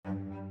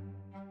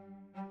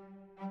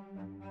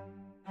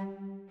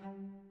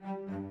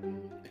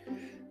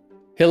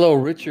Hello,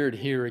 Richard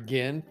here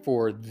again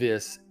for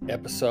this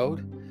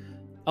episode.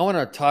 I want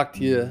to talk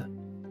to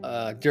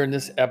you during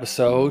this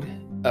episode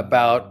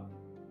about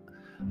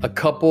a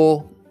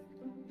couple,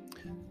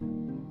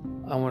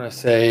 I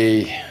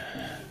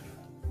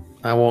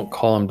won't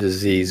call them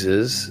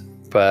diseases,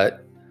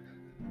 but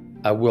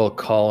I will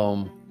call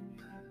them,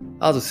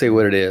 I'll just say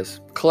what it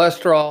is.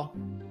 Cholesterol,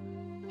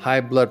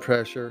 high blood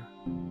pressure,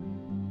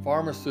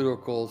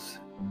 pharmaceuticals,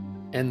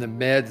 and the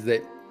meds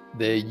that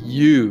they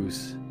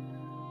use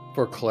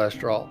for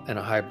cholesterol and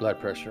a high blood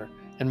pressure.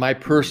 And my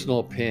personal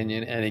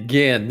opinion, and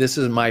again, this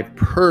is my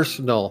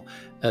personal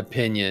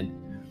opinion,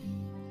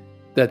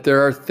 that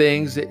there are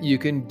things that you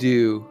can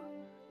do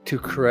to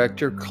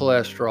correct your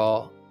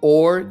cholesterol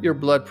or your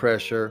blood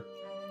pressure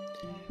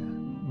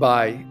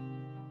by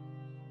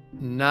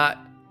not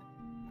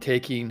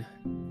taking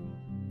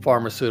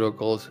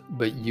pharmaceuticals,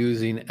 but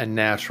using a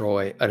natural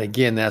way. And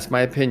again, that's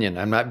my opinion.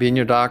 I'm not being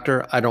your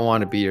doctor. I don't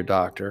want to be your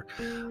doctor.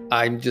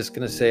 I'm just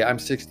going to say I'm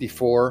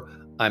 64.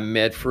 I'm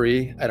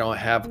med-free. I don't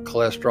have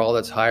cholesterol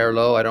that's high or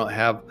low. I don't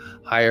have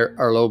high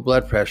or low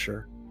blood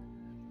pressure.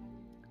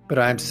 But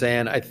I'm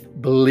saying I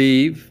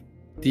believe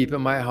deep in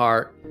my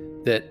heart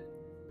that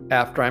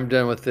after I'm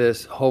done with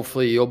this,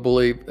 hopefully you'll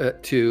believe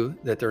too,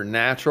 that there are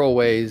natural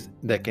ways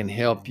that can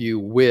help you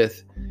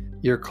with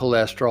your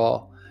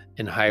cholesterol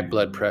and high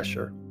blood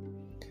pressure.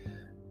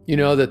 You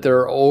know that there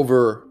are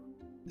over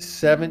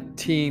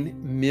 17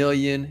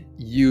 million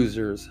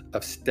users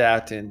of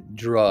statin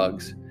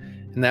drugs.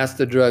 And that's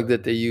the drug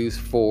that they use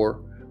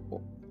for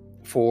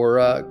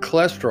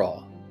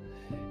cholesterol.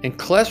 And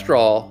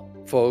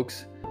cholesterol,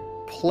 folks,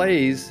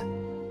 plays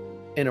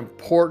an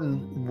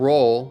important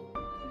role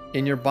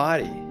in your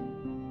body.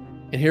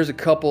 And here's a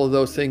couple of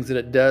those things that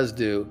it does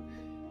do.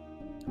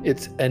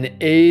 It's an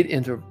aid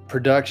in the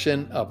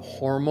production of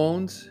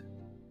hormones,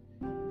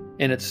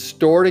 and it's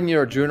stored in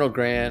your adrenal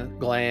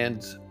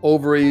glands,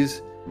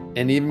 ovaries,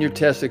 and even your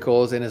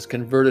testicles, and is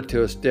converted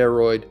to a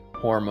steroid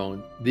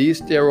hormone. These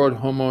steroid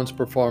hormones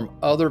perform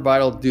other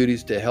vital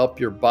duties to help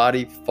your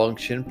body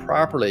function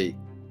properly.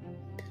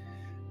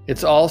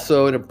 It's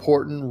also an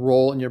important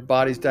role in your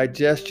body's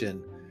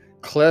digestion.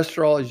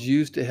 Cholesterol is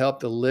used to help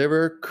the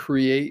liver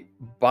create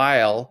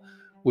bile,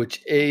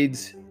 which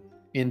aids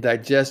in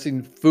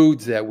digesting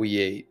foods that we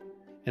ate.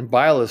 And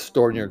bile is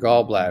stored in your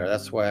gallbladder.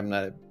 That's why I'm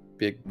not a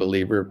big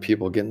believer of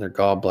people getting their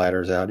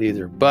gallbladders out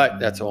either, but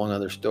that's a whole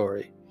other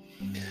story.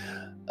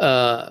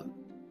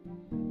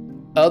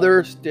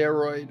 Other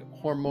steroid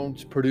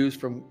hormones produced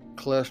from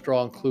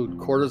cholesterol include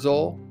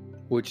cortisol,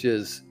 which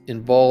is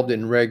involved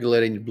in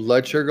regulating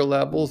blood sugar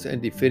levels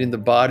and defending the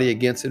body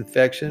against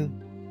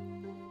infection.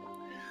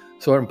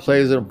 So it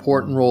plays an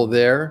important role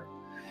there.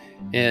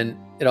 And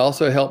it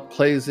also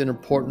plays an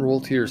important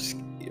role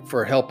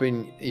for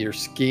helping your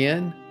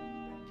skin.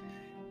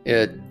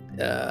 You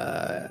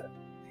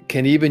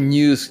can even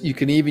use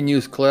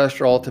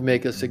cholesterol to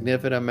make a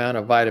significant amount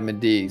of vitamin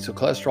D. So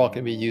cholesterol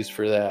can be used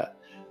for that.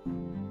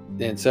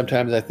 And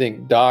sometimes I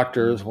think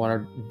doctors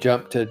want to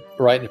jump to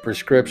writing a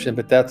prescription,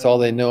 but that's all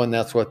they know, and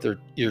that's what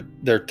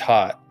they're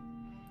taught.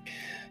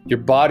 Your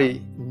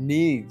body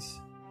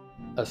needs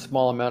a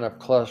small amount of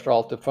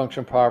cholesterol to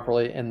function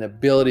properly, and the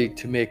ability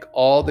to make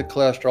all the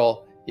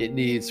cholesterol it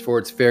needs for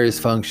its various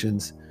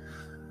functions.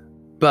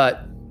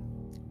 But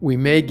we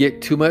may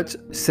get too much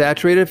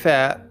saturated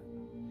fat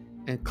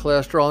and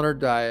cholesterol in our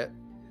diet,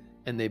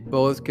 and they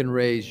both can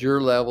raise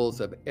your levels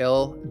of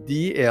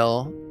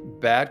LDL,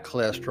 bad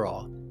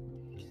cholesterol.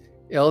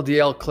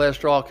 LDL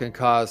cholesterol can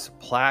cause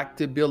plaque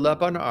to build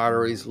up on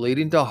arteries,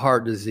 leading to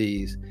heart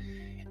disease.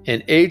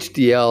 And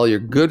HDL, your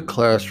good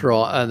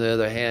cholesterol, on the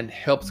other hand,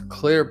 helps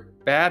clear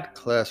bad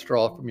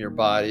cholesterol from your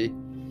body.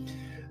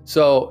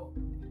 So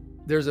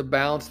there's a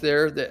balance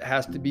there that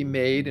has to be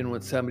made. And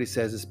when somebody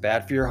says it's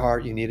bad for your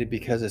heart, you need it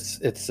because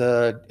it's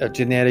a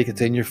genetic,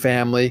 it's in your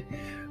family.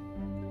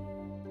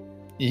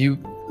 You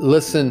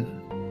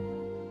listen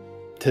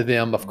to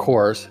them, of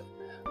course.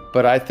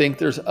 But I think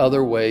there's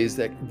other ways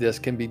that this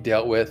can be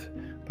dealt with,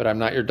 but I'm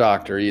not your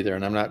doctor either,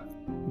 and I'm not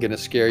going to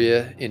scare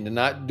you into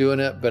not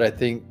doing it, but I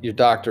think your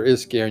doctor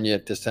is scaring you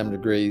to some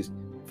degrees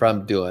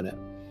from doing it.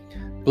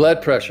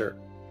 Blood pressure.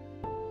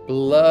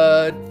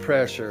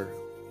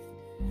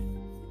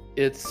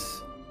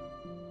 It's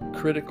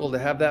critical to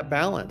have that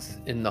balance.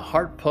 And the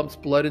heart pumps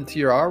blood into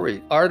your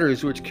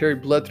arteries, which carry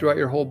blood throughout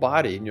your whole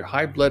body. And your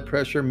high blood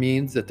pressure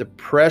means that the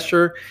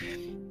pressure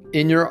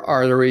in your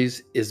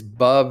arteries is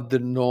above the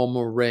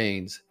normal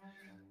range.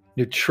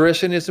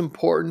 Nutrition is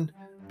important,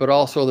 but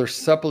also there's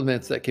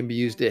supplements that can be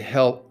used to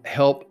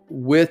help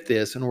with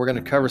this, and we're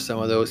going to cover some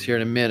of those here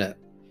in a minute.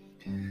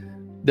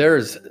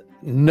 There's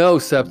no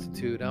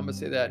substitute, I'm going to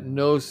say that,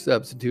 no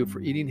substitute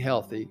for eating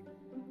healthy.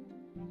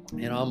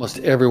 And almost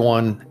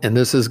everyone, and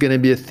this is going to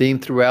be a theme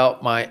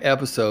throughout my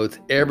episodes,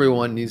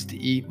 everyone needs to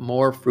eat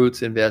more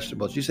fruits and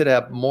vegetables. You should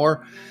have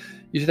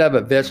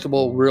a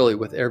vegetable really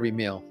with every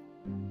meal.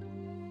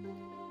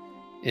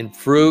 In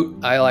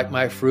fruit, I like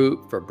my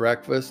fruit for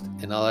breakfast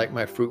and I like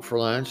my fruit for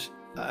lunch.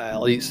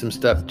 I'll eat some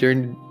stuff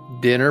during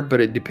dinner,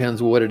 but it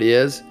depends what it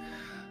is.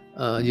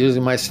 Usually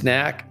my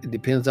snack, it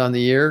depends on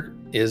the year,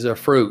 is a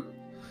fruit.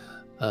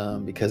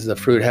 Because the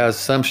fruit has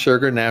some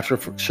sugar, natural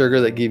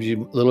sugar, that gives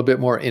you a little bit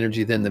more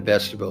energy than the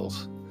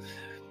vegetables.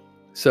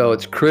 So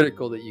it's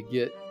critical that you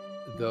get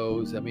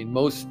those. I mean,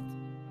 most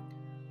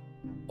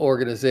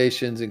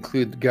organizations,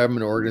 include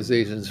government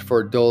organizations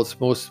for adults,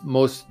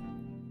 most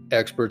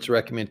experts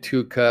recommend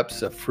 2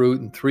 cups of fruit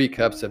and 3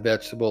 cups of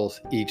vegetables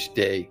each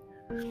day.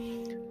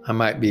 I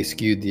might be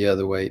skewed the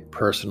other way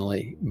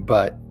personally,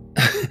 but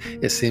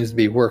it seems to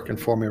be working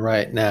for me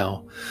right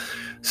now.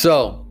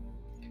 So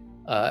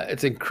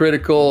it's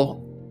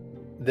critical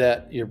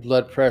that your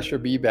blood pressure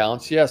be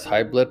balanced. Yes,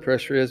 high blood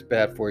pressure is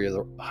bad for you.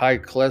 The high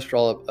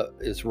cholesterol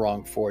is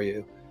wrong for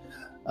you.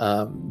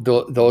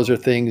 Those are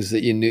things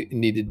that you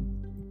needed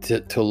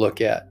to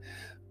look at.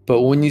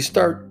 But when you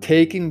start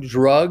taking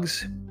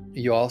drugs,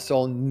 you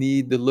also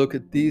need to look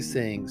at these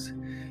things.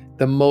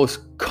 The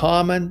most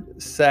common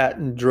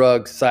statin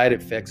drug side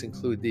effects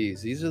include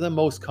these. These are the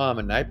most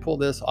common. I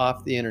pulled this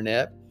off the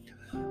internet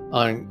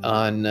on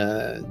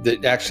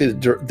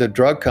the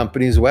drug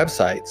companies'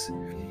 websites.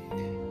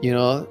 You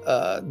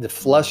know, the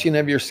flushing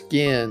of your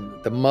skin,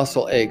 the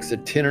muscle aches, the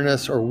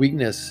tenderness or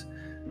weakness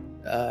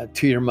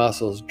to your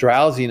muscles,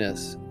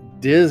 drowsiness,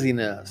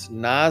 dizziness,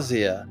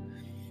 nausea,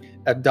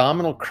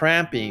 abdominal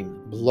cramping,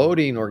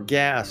 bloating or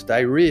gas,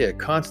 diarrhea,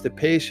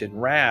 constipation,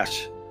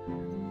 rash,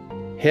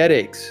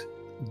 headaches,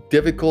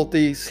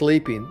 difficulty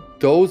sleeping.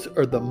 Those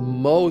are the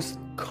most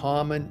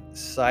common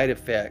side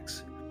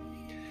effects.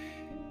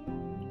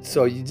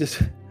 So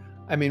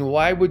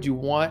why would you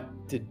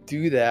want to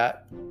do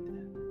that?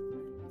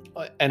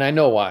 And I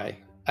know why.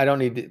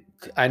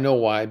 I know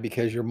why,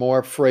 because you're more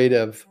afraid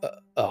of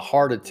a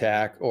heart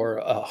attack or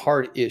a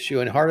heart issue.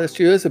 And heart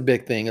issue is a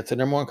big thing. It's the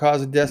number 1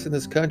 cause of death in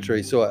this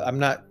country. So I'm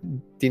not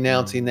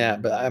denouncing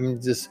that, but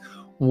I'm just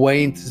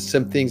weighing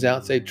some things out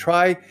and say,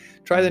 try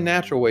the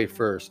natural way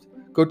first.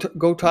 Go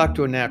talk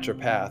to a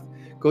naturopath.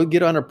 Go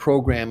get on a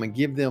program and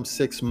give them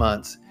 6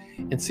 months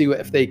and see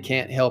if they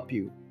can't help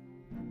you.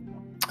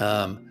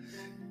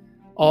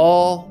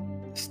 All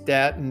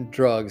statin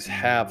drugs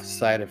have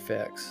side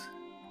effects,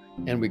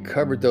 and we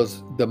covered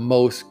the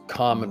most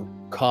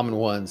common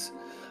ones.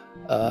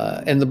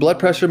 And the blood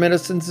pressure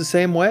medicine's the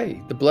same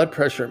way. The blood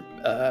pressure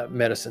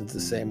medicine's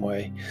the same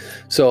way.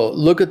 So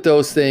look at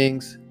those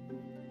things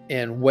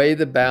and weigh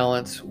the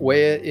balance,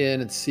 weigh it in,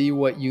 and see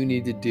what you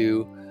need to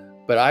do.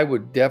 But I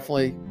would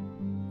definitely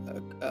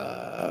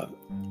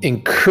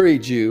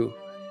encourage you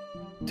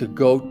to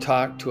go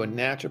talk to a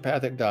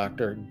naturopathic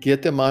doctor,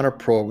 get them on a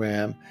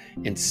program,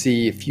 and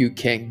see if you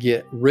can't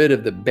get rid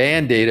of the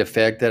Band-Aid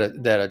effect that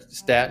a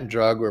statin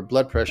drug or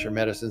blood pressure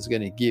medicine is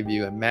going to give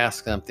you and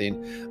mask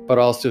something, but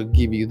also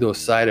give you those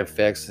side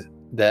effects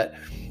that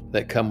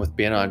come with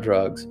being on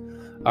drugs.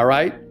 All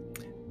right.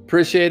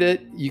 Appreciate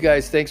it. You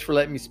guys, thanks for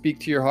letting me speak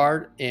to your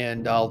heart,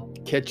 and I'll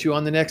catch you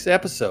on the next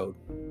episode.